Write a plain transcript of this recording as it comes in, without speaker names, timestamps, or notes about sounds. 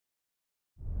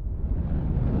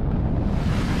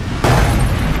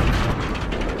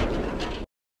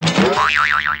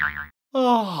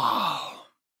Oh.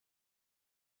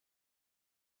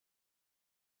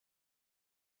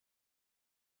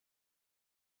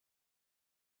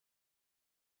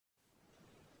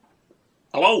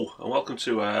 Hello and welcome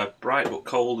to a bright but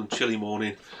cold and chilly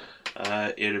morning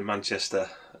here in Manchester.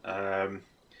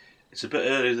 It's a bit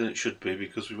earlier than it should be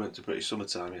because we went to British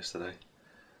summertime yesterday,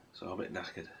 so I'm a bit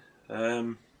knackered.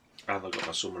 And I've got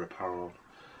my summer apparel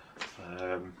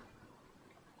on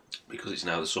because it's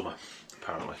now the summer,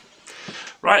 apparently.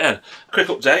 Right then, quick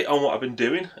update on what I've been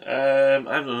doing. I haven't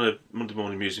done a Monday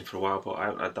morning musing for a while, but I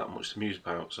haven't had that much to muse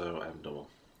about, so I haven't done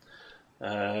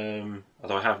one.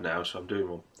 Although I have now, so I'm doing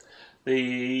one.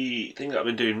 The thing that I've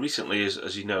been doing recently is,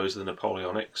 as you know, is the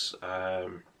Napoleonics.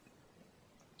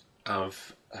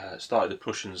 I've started the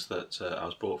Prussians that I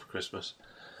was bought for Christmas,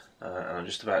 and I'm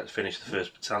just about to finish the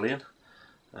first battalion.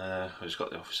 I've just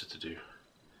got the officer to do,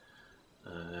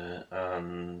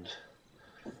 and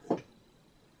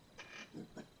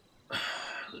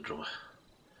the drummer.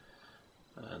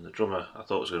 And the drummer I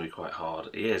thought was going to be quite hard.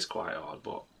 He is quite hard,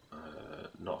 but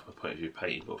not from a point of view of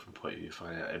painting, but from a point of view of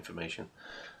finding out information.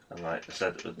 And like I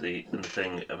said, with the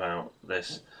thing about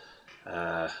this,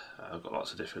 I've got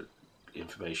lots of different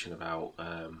information about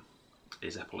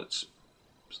his epaulets.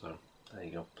 So there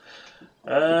you go.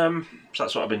 So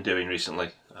that's what I've been doing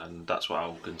recently, and that's what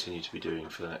I'll continue to be doing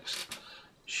for the next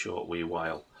short wee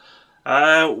while.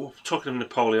 Talking of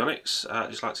Napoleonics,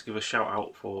 I'd just like to give a shout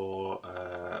out for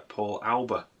Paul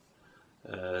Alber's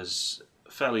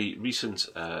fairly recent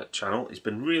channel. It's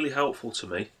been really helpful to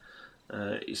me.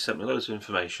 He sent me loads of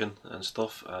information and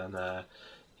stuff, and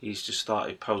he's just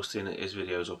started posting his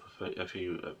videos up a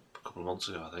couple of months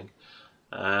ago, I think.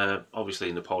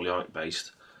 Obviously Napoleonic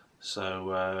based, so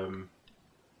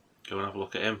go and have a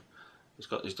look at him. He's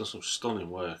done some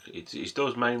stunning work. He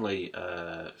does mainly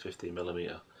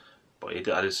 15mm, but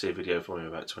I did see a video from him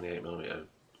about 28mm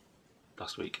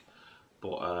last week.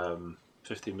 But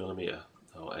 15mm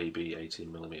or AB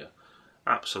 18mm,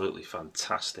 absolutely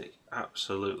fantastic,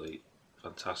 absolutely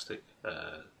fantastic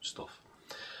stuff.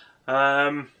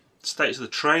 Status of the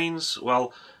trains.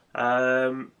 Well,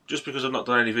 just because I've not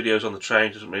done any videos on the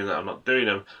train doesn't mean that I'm not doing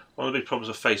them. One of the big problems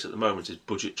I face at the moment is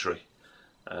budgetary.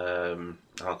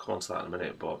 I'll come on to that in a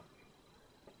minute, but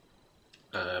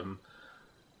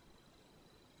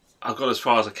I've got as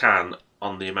far as I can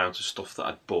on the amount of stuff that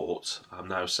I'd bought. I'm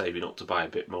now saving up to buy a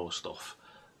bit more stuff,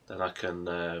 then I can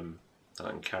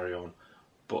carry on.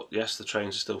 But yes, the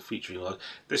trains are still featuring a lot.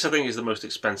 This, I think, is the most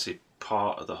expensive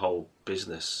part of the whole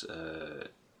business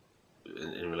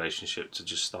in relationship to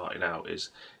just starting out,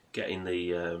 is getting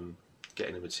the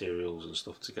materials and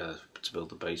stuff together to build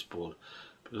the baseboard.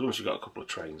 Because once you've got a couple of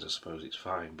trains, I suppose it's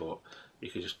fine. But you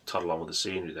could just toddle on with the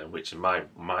scenery then, which in my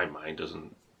mind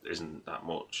isn't that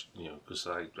much, you know, because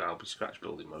I'll be scratch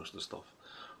building most of the stuff,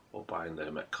 or buying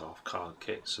the Metcalf card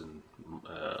kits and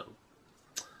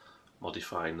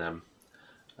modifying them.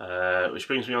 Which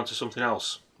brings me on to something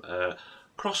else,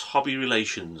 cross-hobby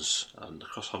relations and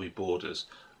cross-hobby borders,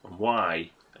 and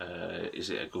why is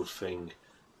it a good thing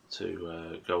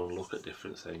to go and look at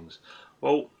different things.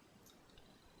 Well,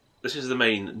 this is the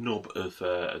main nub of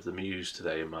the muse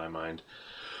today in my mind.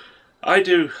 I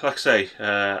do, like I say,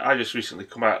 I just recently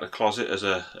come out of the closet as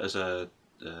a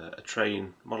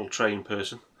model train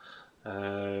person.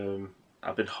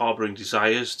 I've been harbouring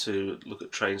desires to look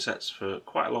at train sets for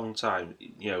quite a long time.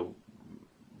 You know,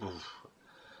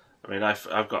 I mean,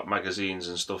 I've got magazines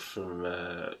and stuff from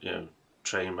you know,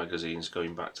 train magazines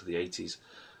going back to the 80s,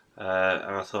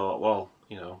 and I thought, well,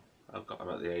 you know, I'm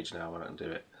at the age now when I can do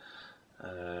it,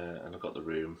 and I've got the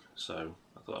room, so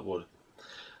I thought I would.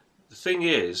 The thing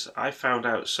is, I found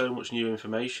out so much new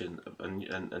information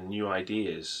and new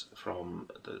ideas from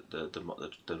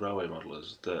the railway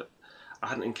modelers that I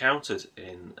hadn't encountered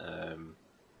in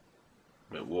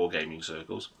wargaming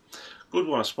circles. Good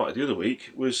one I spotted the other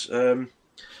week was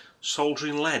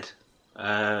soldering lead.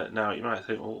 Now you might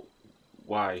think, well,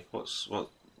 why? What do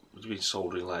you mean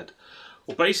soldering lead?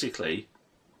 Well, basically,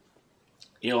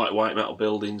 you know, like white metal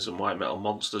buildings and white metal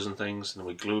monsters and things, and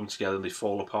we glue them together and they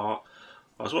fall apart.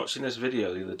 I was watching this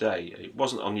video the other day. It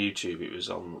wasn't on YouTube, it was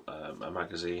on a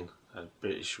magazine, a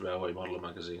British Railway Modeller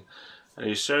magazine, and he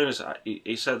was showing us,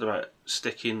 he said about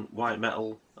sticking white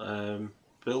metal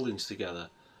buildings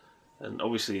together, and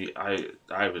obviously I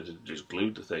would have just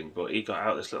glued the thing, but he got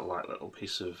out this little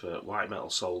piece of white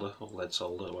metal solder, or lead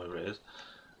solder, or whatever it is,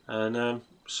 and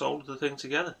soldered the thing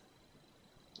together.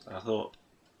 And I thought,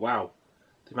 wow,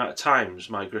 the amount of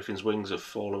times my griffin's wings have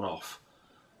fallen off,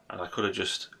 and I could have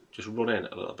just run in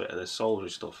a little bit of this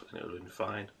soldering stuff and it would have been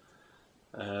fine.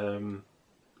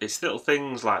 it's little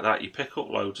things like that. You pick up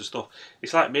loads of stuff.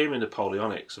 It's like me and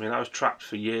Napoleonics. I mean, I was trapped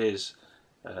for years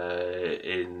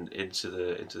into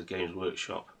the Games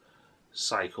Workshop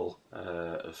cycle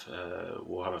of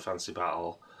Warhammer Fantasy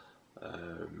Battle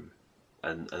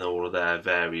and all of their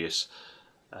various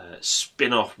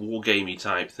spin-off wargamey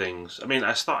type things. I mean,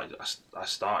 I started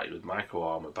with Micro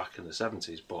Armor back in the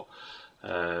 70s, but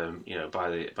you know, by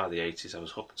the 80s, I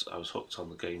was hooked on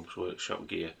the Games Workshop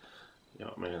gear. You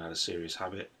know what I mean? I had a serious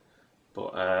habit,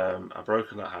 but I've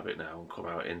broken that habit now and come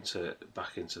out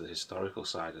back into the historical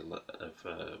side of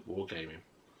wargaming,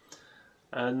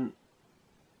 and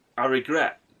I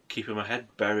regret keeping my head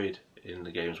buried in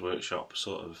the Games Workshop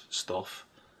sort of stuff,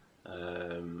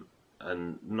 and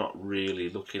not really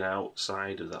looking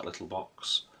outside of that little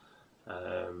box,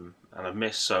 and I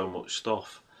miss so much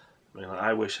stuff. I mean,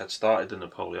 I wish I'd started the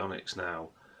Napoleonics now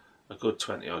a good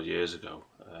 20 odd years ago.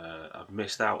 I've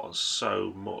missed out on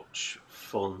so much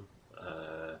fun,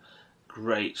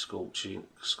 great sculpting,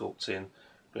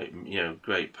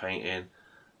 great painting,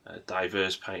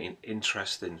 diverse painting,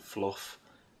 interesting fluff,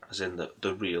 as in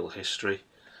the real history.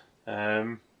 Do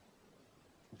you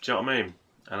know what I mean?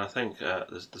 And I think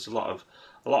there's a lot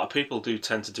of people do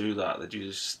tend to do that. They do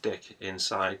just stick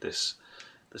inside this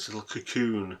little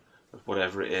cocoon of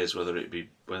whatever it is, whether it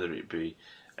be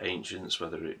ancients,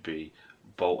 whether it be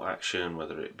bolt action,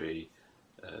 whether it be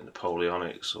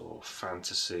Napoleonics or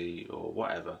fantasy or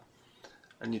whatever,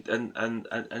 and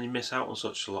you miss out on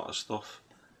such a lot of stuff.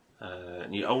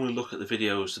 And you only look at the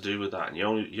videos to do with that,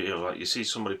 and like you see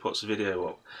somebody puts a video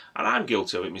up, and I'm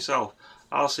guilty of it myself.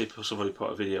 I'll see somebody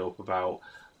put a video up about,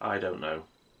 I don't know,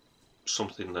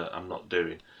 something that I'm not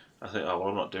doing. I think, oh well,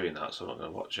 I'm not doing that, so I'm not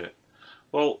going to watch it.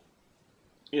 Well,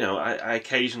 you know, I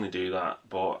occasionally do that,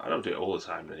 but I don't do it all the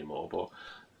time anymore. But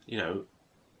you know,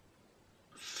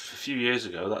 a few years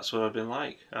ago, that's what I've been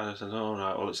like. And I said, oh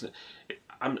right, well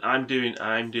I'm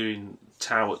doing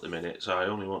Tau at the minute, so I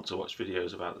only want to watch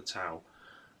videos about the Tau,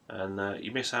 and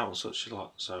you miss out on such a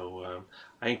lot. So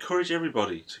I encourage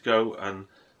everybody to go and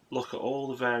look at all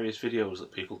the various videos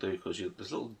that people do, because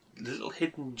there's little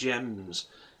hidden gems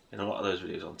in a lot of those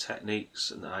videos on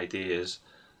techniques and ideas,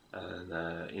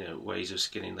 and you know, ways of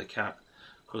skinning the cat,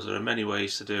 because there are many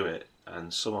ways to do it,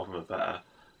 and some of them are better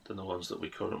than the ones that we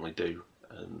currently do.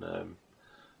 And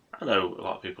I know a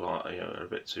lot of people are a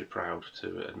bit too proud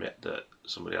to admit that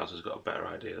somebody else has got a better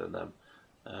idea than them,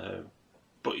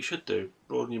 but you should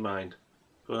broaden your mind.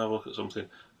 Go and have a look at something.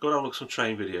 Go and have a look at some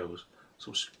train videos.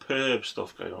 Some superb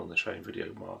stuff going on in the train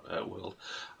video world.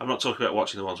 I'm not talking about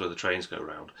watching the ones where the trains go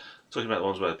around. I'm talking about the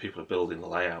ones where people are building the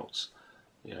layouts.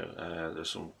 You know, there's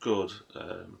some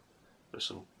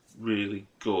really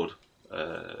good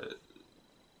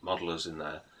modelers in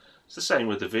there. It's the same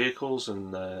with the vehicles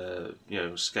and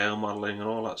scale modelling and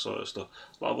all that sort of stuff.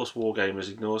 A lot of us wargamers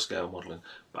ignore scale modelling,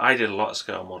 but I did a lot of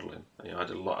scale modelling. You know, I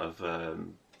did a lot of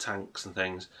tanks and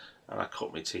things, and I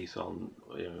cut my teeth on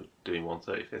doing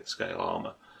 1/35th scale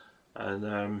armour,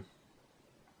 and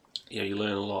you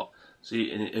learn a lot. So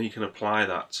you can apply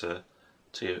that to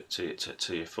your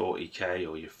 40k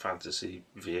or your fantasy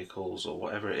vehicles or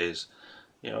whatever it is,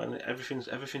 and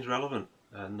everything's relevant.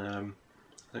 And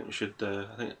I think we should.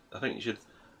 I think you should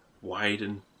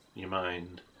widen your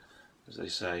mind, as they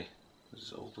say,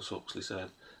 as Aldous Huxley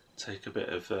said. Take a bit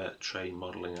of train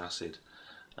modelling acid,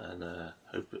 and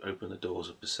open the doors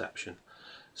of perception.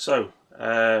 So,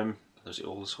 was it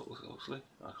Aldous Huxley?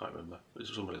 I can't remember. It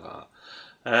was somebody like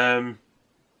that.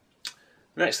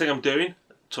 The next thing I'm doing,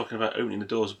 talking about opening the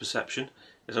doors of perception,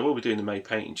 is I will be doing the May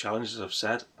painting challenge, as I've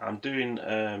said. I'm doing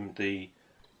the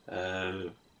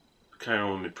carrying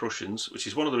on with my Prussians, which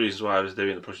is one of the reasons why I was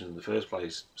doing the Prussians in the first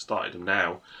place. Started them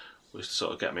now was to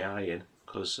sort of get my eye in,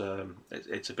 because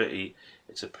it's a pretty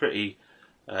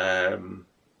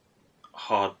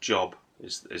hard job.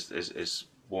 Is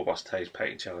Warboss Tay's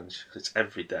painting challenge, because it's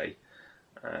every day,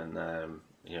 and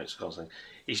it's constant.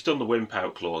 He's done the wimp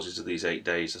out clauses of these 8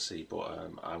 days, I see, but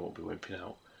I won't be wimping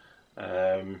out.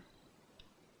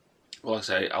 Well, like I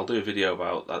say, I'll do a video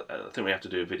about that. I think we have to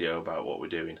do a video about what we're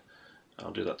doing.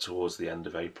 I'll do that towards the end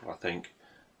of April, I think,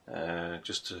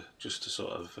 just to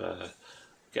sort of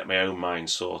get my own mind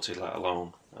sorted, let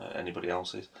alone anybody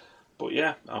else's. But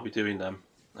yeah, I'll be doing them,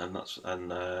 and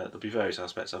there'll be various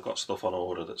aspects. I've got stuff on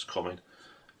order that's coming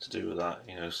to do with that,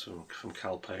 some from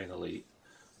Calpay and Elite,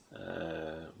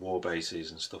 war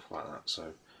bases and stuff like that.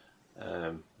 So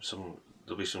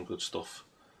there'll be some good stuff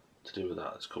to do with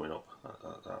that that's coming up.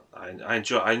 I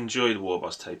enjoy the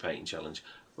Warboss Tay painting challenge,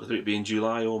 whether it be in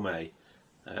July or May.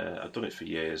 I've done it for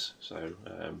years, so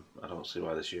I don't see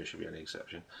why this year should be any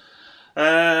exception.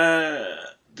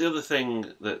 The other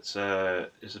thing that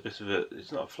is a bit of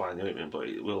it's not a fly in the ointment, but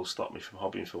it will stop me from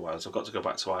hobbying for a while. So I've got to go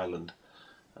back to Ireland.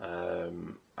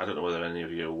 I don't know whether any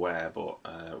of you are aware,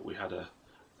 but we had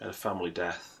a family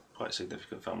death, quite a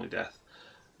significant family death,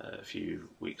 a few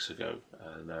weeks ago,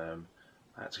 and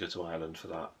I had to go to Ireland for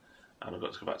that. And I've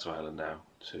got to go back to Ireland now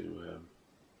to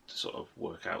sort of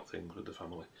work out things with the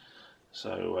family.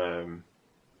 So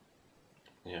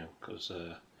yeah, because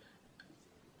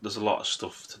there's a lot of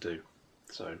stuff to do.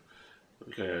 So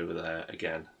we're going over there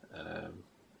again. I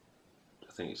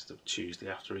think it's the Tuesday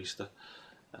after Easter,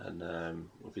 and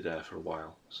we'll be there for a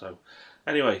while. So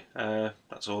anyway,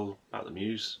 that's all about the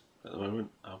Muse at the moment.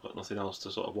 I've got nothing else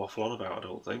to sort of waffle on about, I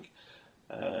don't think.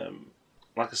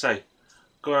 Like I say,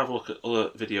 go and have a look at other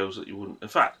videos that you wouldn't. In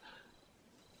fact,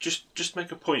 just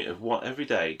make a point of what every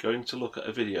day going to look at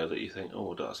a video that you think,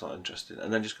 oh, that's not interesting,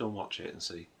 and then just go and watch it and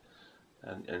see.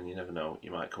 And you never know,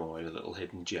 you might come away with a little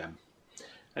hidden gem.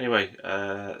 Anyway,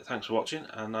 thanks for watching,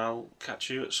 and I'll catch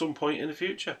you at some point in the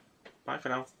future. Bye for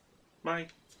now. Bye.